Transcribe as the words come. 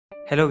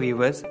Hello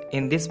viewers,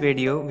 in this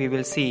video we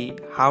will see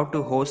how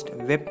to host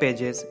web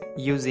pages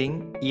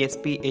using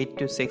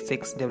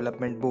ESP8266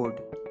 development board.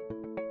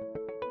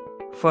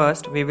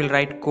 First we will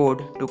write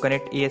code to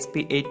connect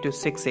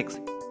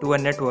ESP8266 to a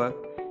network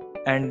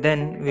and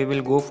then we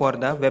will go for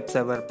the web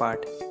server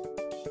part.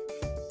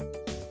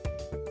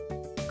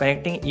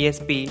 Connecting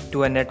ESP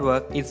to a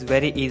network is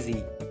very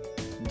easy.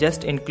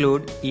 Just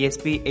include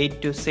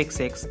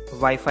ESP8266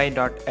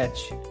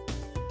 Wi-Fi.h.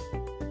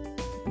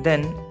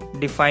 Then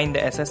define the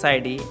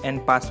SSID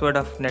and password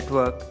of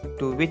network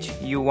to which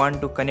you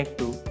want to connect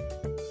to.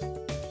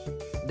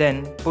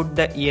 Then put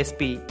the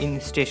ESP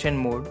in station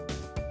mode.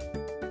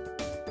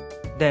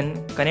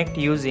 Then connect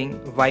using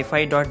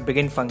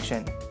Wi-Fi.begin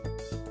function.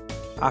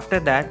 After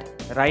that,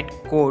 write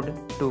code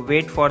to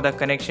wait for the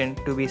connection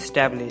to be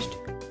established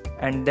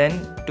and then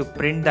to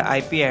print the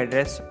IP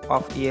address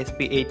of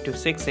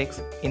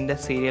ESP8266 in the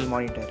serial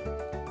monitor.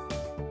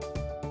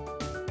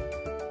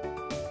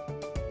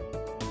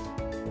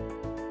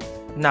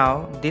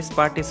 Now this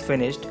part is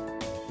finished.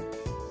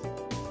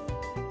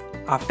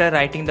 After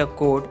writing the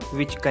code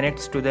which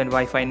connects to the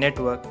Wi-Fi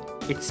network,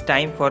 it's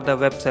time for the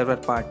web server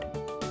part.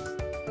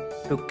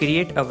 To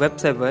create a web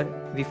server,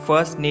 we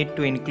first need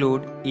to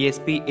include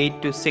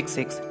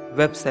ESP8266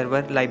 web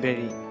server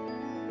library.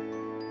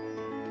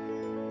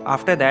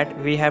 After that,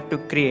 we have to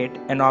create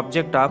an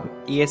object of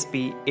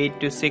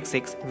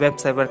ESP8266 web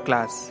server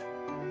class.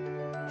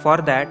 For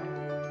that,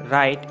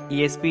 write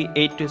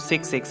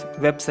ESP8266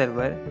 web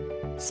server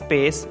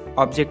space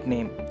object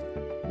name,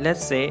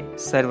 let's say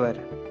server,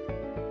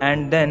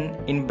 and then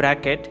in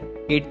bracket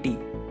 80.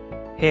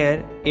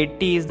 Here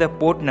 80 is the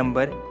port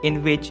number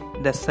in which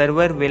the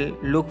server will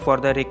look for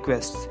the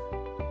requests.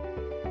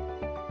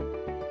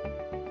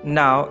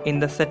 Now in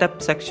the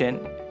setup section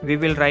we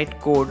will write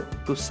code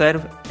to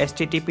serve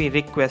HTTP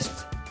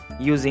requests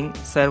using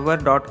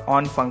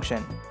server.on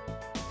function.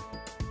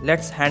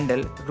 Let's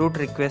handle root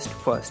request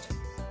first.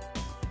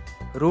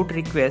 Root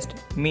request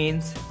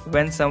means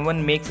when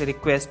someone makes a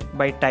request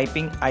by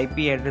typing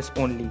IP address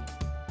only.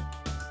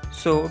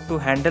 So to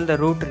handle the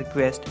root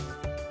request,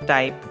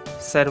 type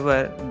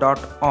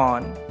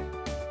server.on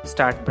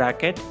start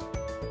bracket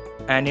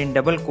and in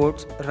double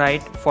quotes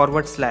write /,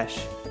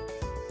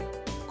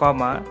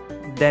 comma,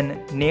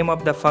 then name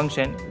of the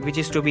function which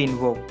is to be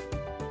invoked.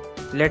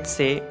 Let's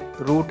say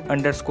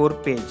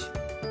root_page.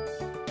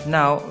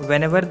 Now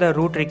whenever the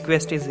root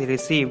request is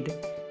received,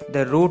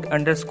 the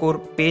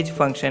root_page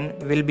function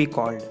will be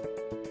called.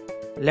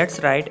 Let's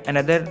write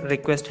another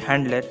request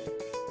handler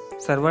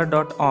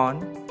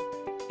server.on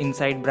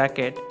inside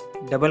bracket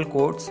double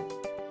quotes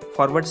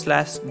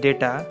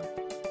 /data,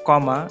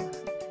 comma,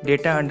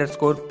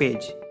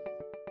 data_page.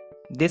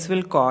 This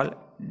will call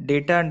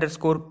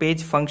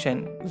data_page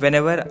function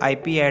whenever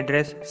IP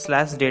address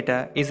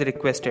 /data is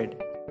requested.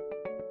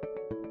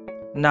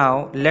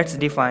 Now let's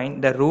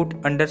define the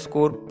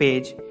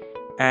root_page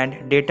and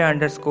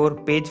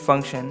data_page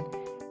function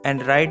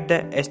and write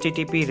the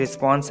HTTP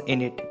response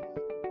in it.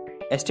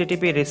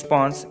 HTTP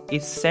response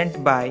is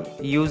sent by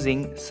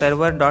using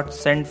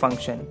server.send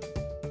function.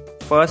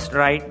 First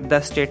write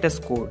the status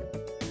code.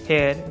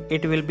 Here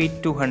it will be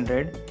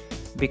 200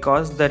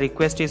 because the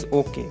request is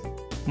OK.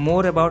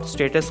 More about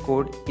status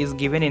code is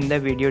given in the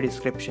video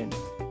description.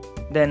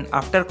 Then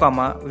after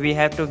comma we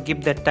have to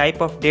give the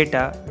type of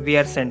data we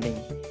are sending.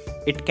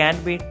 It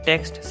can be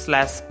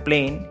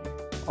text/plain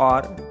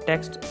or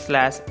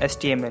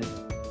text/HTML.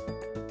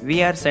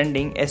 We are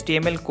sending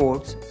HTML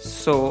codes,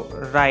 so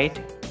write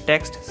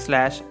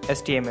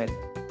text/HTML.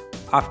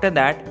 After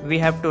that, we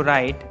have to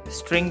write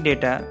string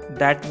data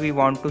that we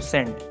want to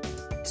send.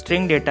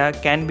 String data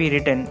can be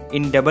written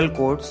in double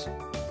quotes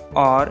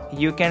or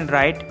you can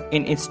write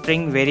in a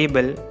string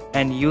variable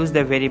and use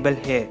the variable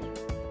here.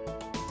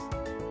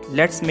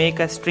 Let's make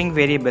a string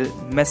variable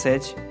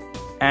message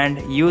and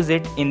use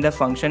it in the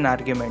function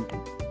argument.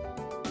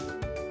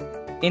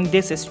 In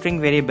this string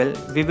variable,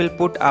 we will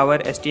put our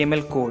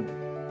HTML code.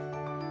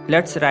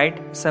 Let's write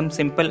some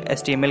simple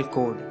HTML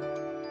code.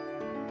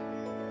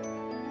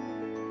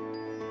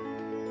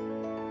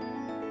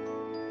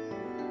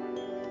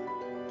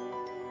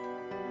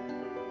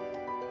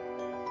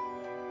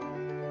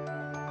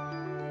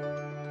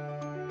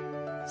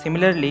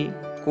 Similarly,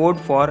 code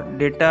for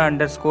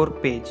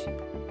data_page.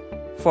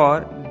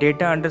 For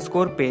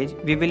data_page,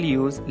 we will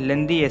use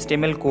lengthy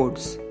HTML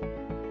codes.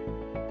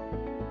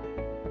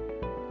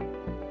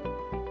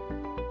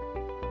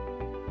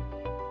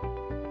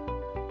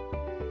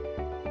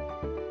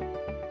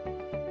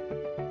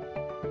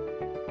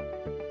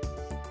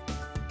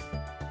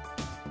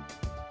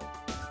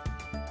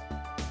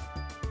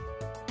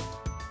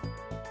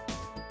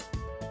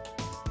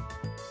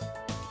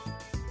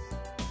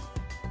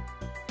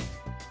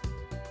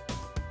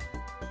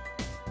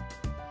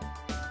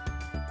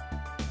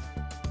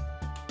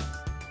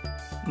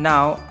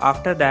 Now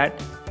after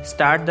that,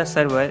 start the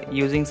server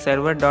using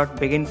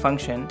server.begin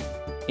function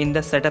in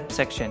the setup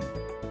section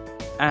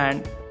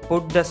and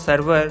put the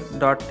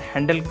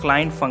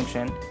server.handleClient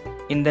function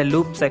in the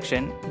loop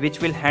section which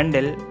will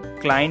handle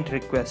client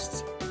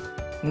requests.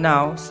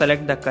 Now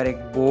select the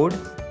correct board,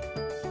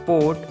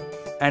 port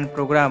and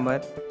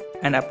programmer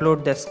and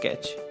upload the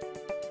sketch.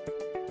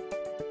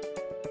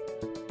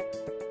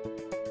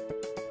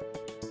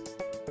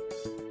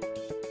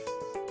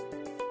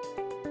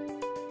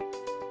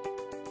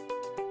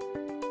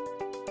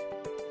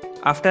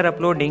 After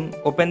uploading,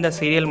 open the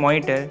serial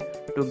monitor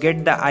to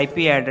get the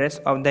IP address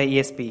of the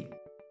ESP.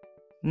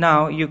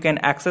 Now you can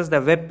access the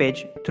web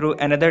page through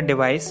another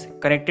device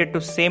connected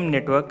to same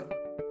network.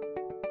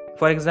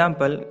 For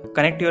example,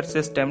 connect your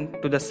system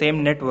to the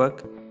same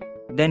network,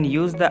 then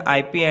use the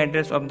IP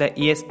address of the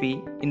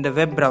ESP in the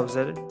web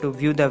browser to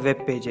view the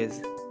web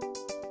pages.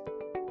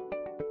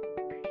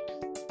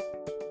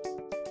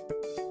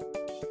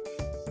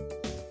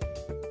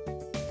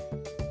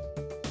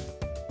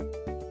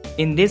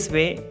 In this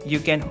way, you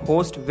can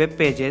host web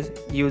pages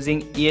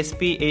using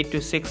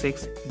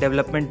ESP8266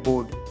 development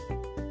board.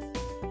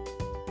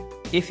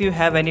 If you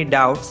have any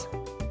doubts,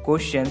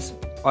 questions,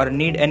 or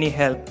need any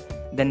help,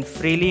 then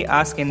freely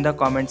ask in the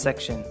comment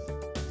section.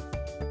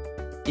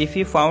 If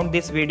you found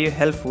this video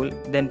helpful,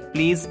 then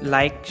please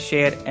like,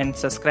 share and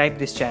subscribe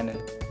this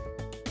channel.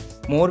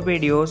 More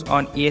videos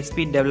on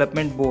ESP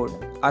development board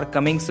are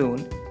coming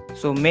soon,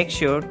 so make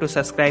sure to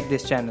subscribe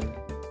this channel.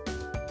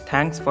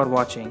 Thanks for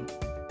watching.